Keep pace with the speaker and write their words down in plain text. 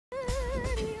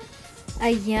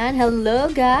Ayan,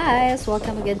 hello guys!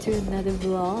 Welcome again to another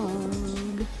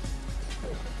vlog.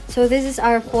 So this is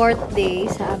our 4th day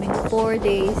sa aming 4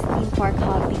 days theme park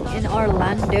hopping in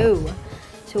Orlando.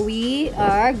 So we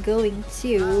are going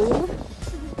to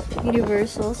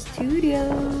Universal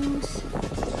Studios.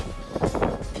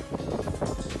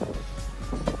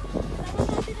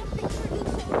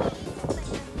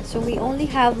 So we only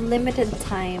have limited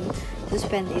time to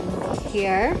spend in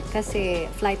here kasi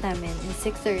flight namin is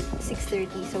 6:30.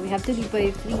 So we have to leave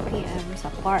by 3 p.m. sa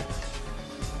park.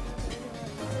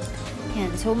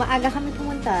 Yan. So maaga kami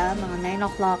pumunta, mga 9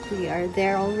 o'clock. We are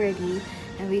there already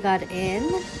and we got in.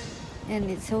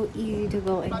 And it's so easy to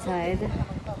go inside.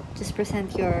 Just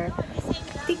present your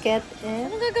ticket and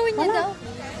Ano gagawin niya daw?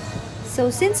 So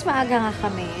since maaga nga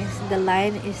kami, the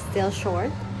line is still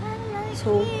short.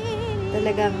 So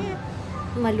talagang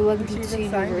maluwag dito sa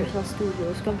Universal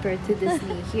Studios compared to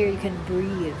Disney. Here you can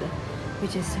breathe,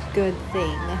 which is a good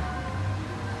thing.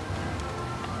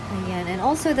 Ayan. And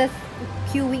also the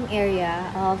queuing area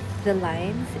of the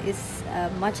lines is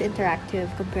much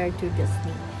interactive compared to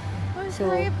Disney.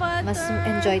 So, mas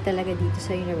enjoy talaga dito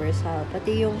sa Universal.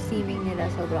 Pati yung theming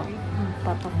nila sobrang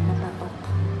patok na patok.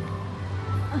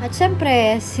 At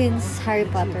syempre, since Harry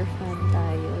Potter fan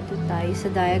tayo, doon tayo sa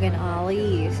Diagon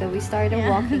Alley. So, we started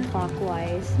walking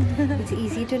clockwise. It's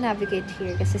easy to navigate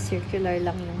here kasi circular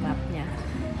lang yung map niya.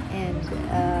 And,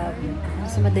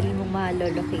 mas madali mong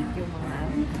ma-locate yung mga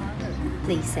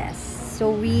places.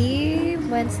 So, we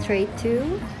went straight to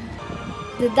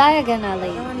the Diagon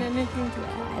Alley.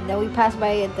 And then we passed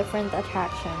by different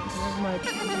attractions.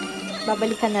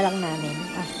 Babalikan na lang namin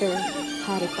after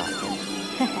Harry Potter.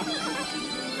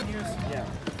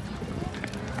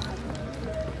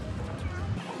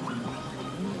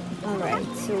 Alright,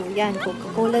 so yan,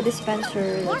 Coca-Cola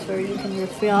dispenser. That's where you can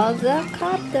refill the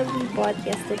cup that we bought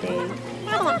yesterday.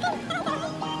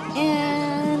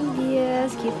 And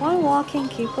yes, keep on walking,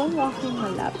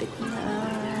 malapit na.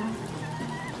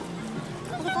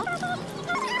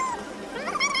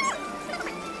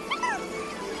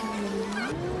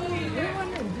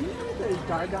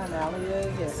 Diagon Alley is?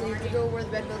 Yeah. So you have to go where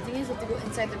the red building is, you have to go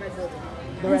inside the red building.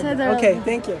 Okay,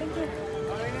 thank you.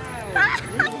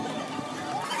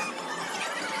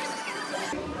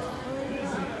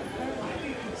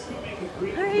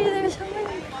 Hurry, there's someone.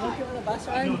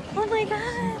 Oh my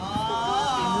god!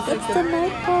 It's the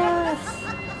night bus!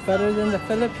 Better than the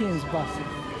Philippines buses.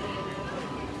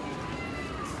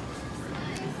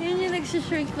 Yun yung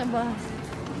nagsishrink na bus.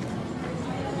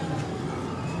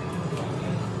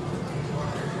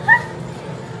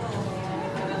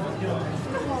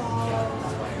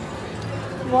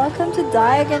 Welcome to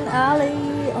Diagon Alley!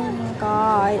 Oh my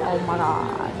god, oh my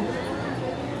god.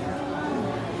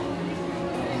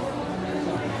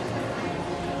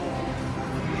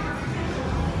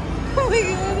 Oh my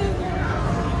god.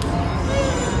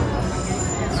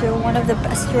 So one of the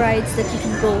best rides that you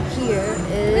can go here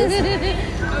is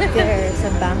there's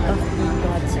a Bank of Blue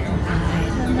Dots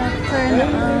ride. Turn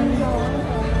on.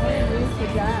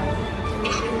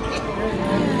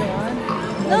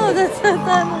 No, that's not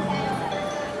that.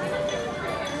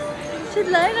 Should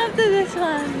line up to this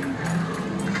one.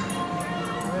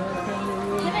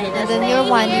 And then your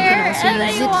one, you can also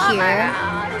use it here.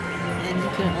 And you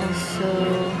can also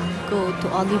go to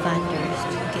Ollivander's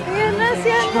to get Ayan na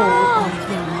siya, the no! whole of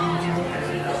the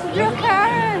land. Draw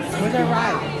cars! Where's our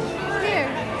ride?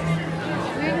 Here.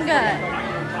 Green guy.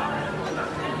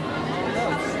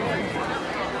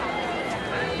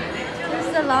 Here's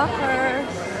the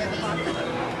lockers.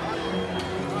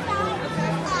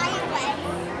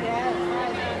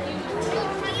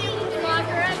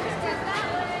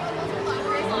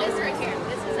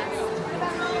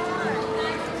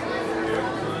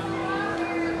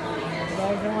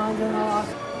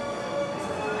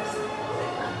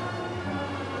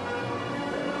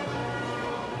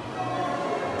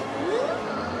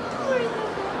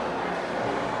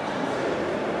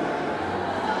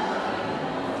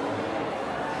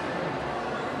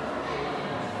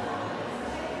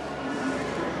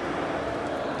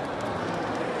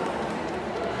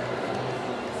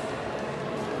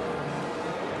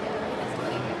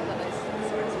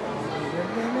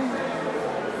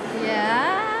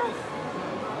 Yeah.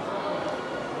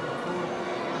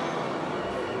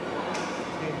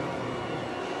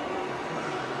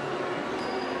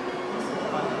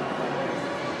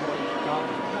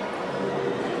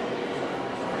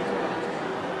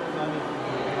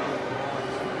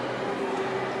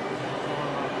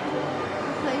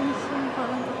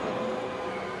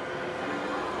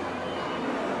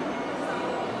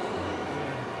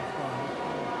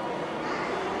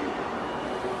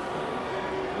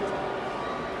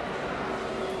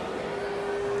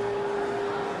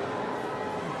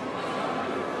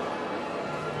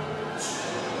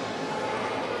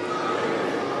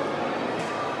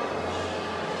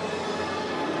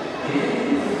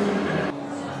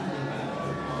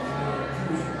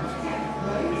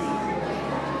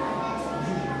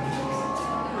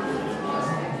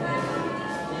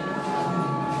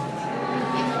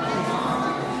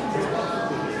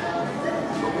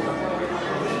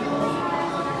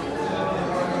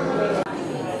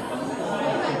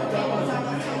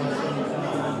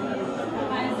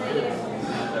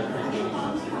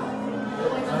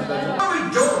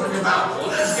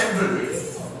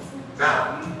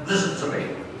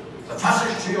 The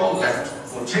passage to your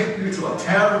left will take you to a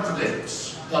pair of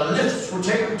lifts. The lifts will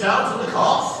take you down to the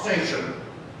cart station.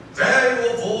 There you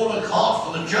will board a cart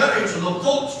for the journey to the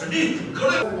vaults beneath the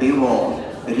gully. Be warned,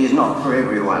 it is not for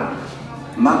everyone.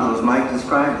 Muggles might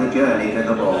describe the journey to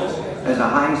the vaults as a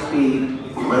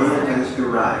high-speed roller coaster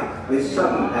ride with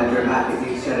sudden and dramatic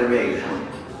acceleration,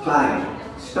 climbing,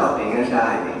 stopping and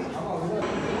diving.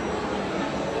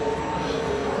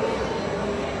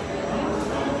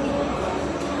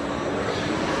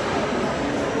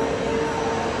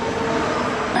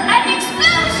 And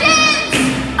explosions!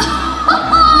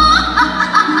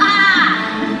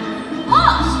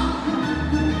 What? Oh,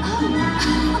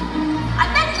 I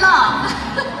meant love.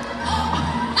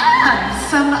 And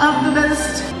some of the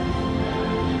most.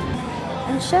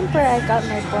 And syempre, I got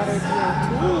my butter beer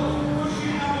too.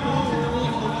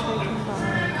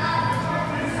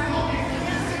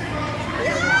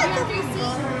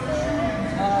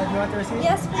 You want the receipt?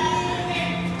 Yes, please.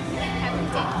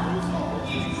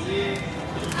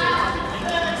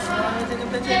 Want me to take a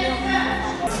picture of you?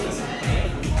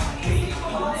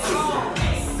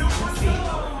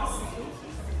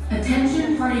 Attention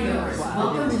partygoers,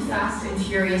 welcome to Fast and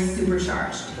Furious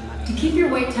Supercharged. To keep your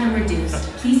wait time reduced,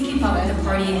 please keep up with the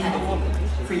party ahead of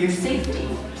you. For your safety,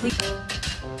 please...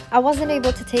 I wasn't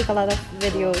able to take a lot of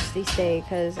videos this day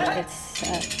because it's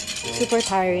super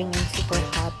tiring and super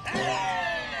hot.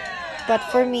 But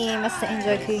for me, I must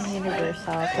enjoy King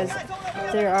Universal because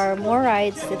there are more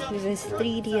rides that uses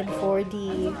 3D and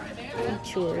 4D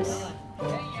features,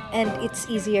 and it's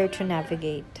easier to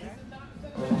navigate.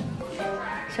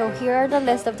 So here are the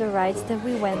list of the rides that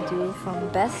we went to, from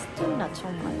best to not so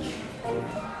much.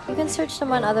 You can search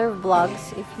them on other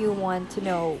vlogs if you want to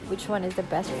know which one is the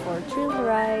best for thrill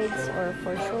rides or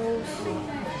for shows,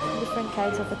 different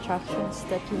kinds of attractions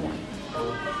that you want.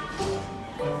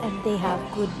 And they have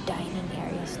good dining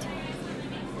areas too.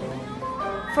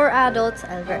 For adults,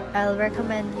 I'll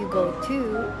recommend you go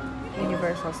to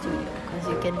Universal Studios because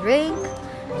you can drink,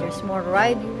 there's more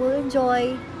ride you will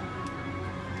enjoy,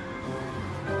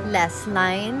 less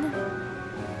line,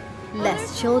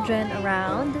 less children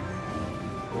around,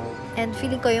 and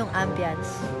feeling ko yung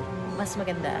ambience mas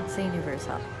maganda sa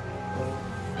Universal.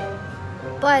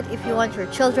 But if you want your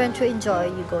children to enjoy,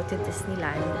 you go to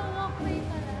Disneyland.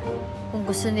 Kung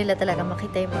gusto nila talaga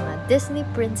makita yung mga Disney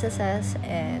princesses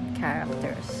and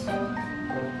characters.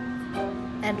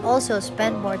 And also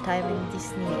spend more time in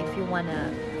Disney if you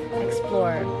wanna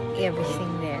explore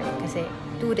everything there. Kasi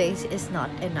 2 days is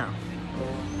not enough.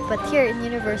 But here in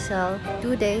Universal,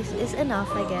 2 days is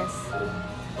enough, I guess.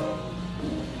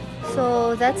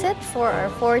 So that's it for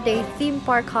our 4-day theme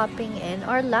park hopping in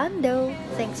Orlando.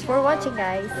 Thanks for watching,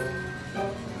 guys.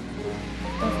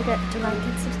 Don't forget to like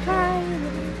and subscribe.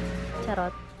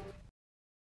 Charot.